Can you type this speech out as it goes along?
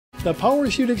The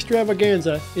PowerChute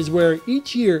extravaganza is where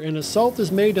each year an assault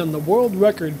is made on the world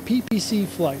record PPC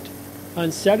flight.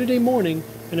 On Saturday morning,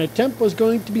 an attempt was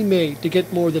going to be made to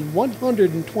get more than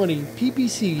 120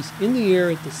 PPCs in the air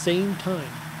at the same time.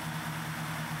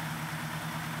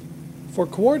 For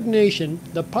coordination,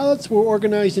 the pilots were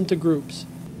organized into groups.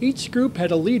 Each group had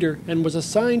a leader and was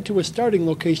assigned to a starting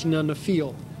location on the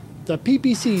field. The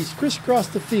PPCs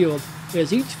crisscrossed the field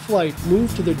as each flight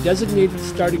moved to their designated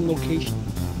starting location.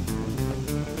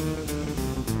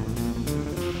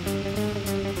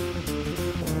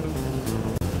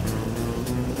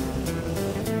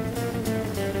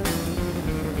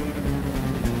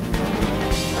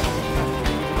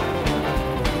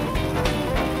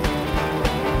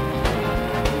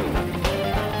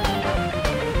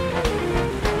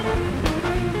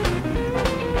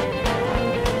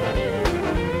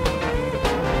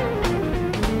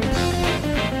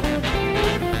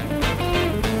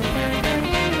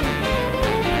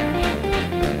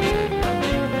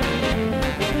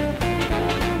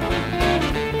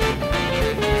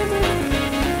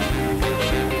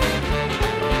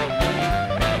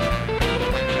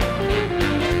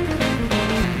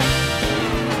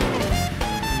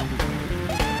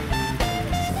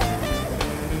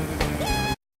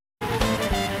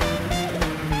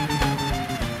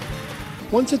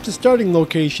 Once at the starting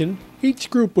location, each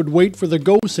group would wait for the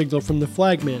go signal from the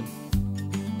flagman.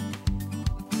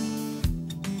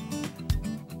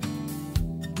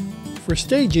 For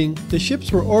staging, the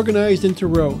ships were organized into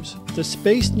rows. The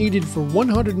space needed for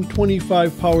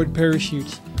 125 powered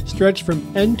parachutes stretched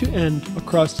from end to end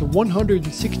across the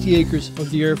 160 acres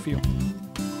of the airfield.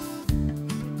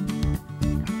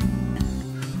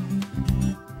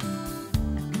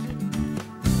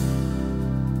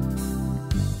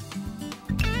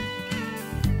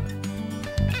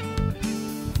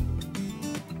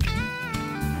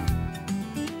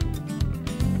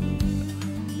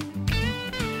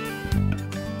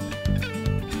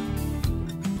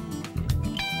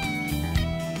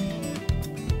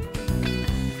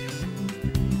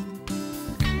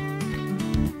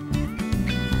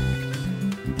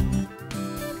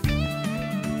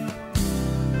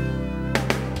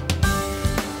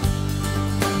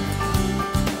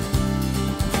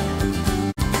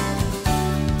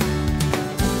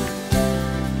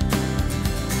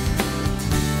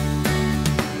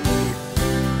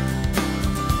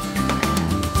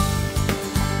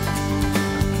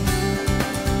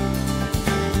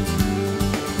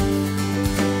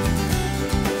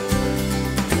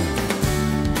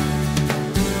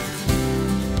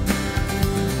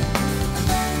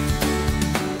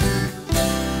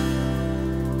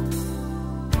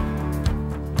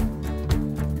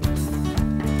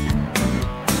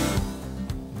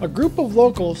 A group of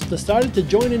locals decided to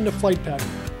join in the flight pattern.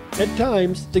 At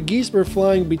times, the geese were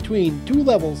flying between two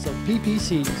levels of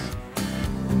PPCs.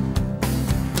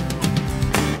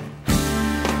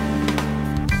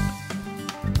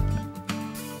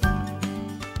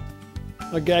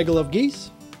 A gaggle of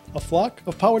geese, a flock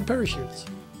of powered parachutes.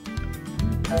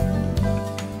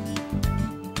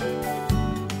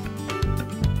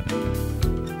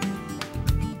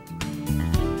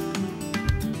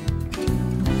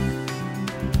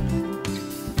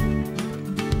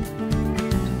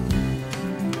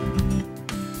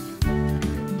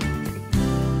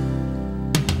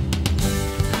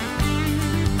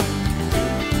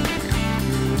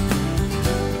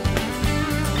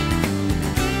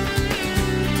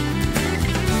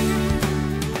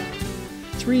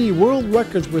 Three world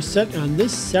records were set on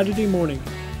this Saturday morning.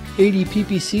 80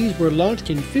 PPCs were launched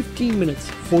in 15 minutes,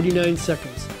 49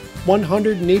 seconds.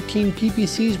 118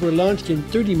 PPCs were launched in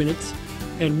 30 minutes,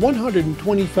 and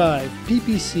 125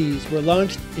 PPCs were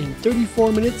launched in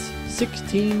 34 minutes,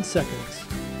 16 seconds.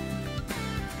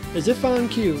 As if on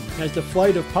cue, as the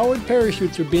flight of powered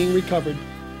parachutes were being recovered,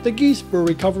 the geese were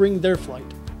recovering their flight.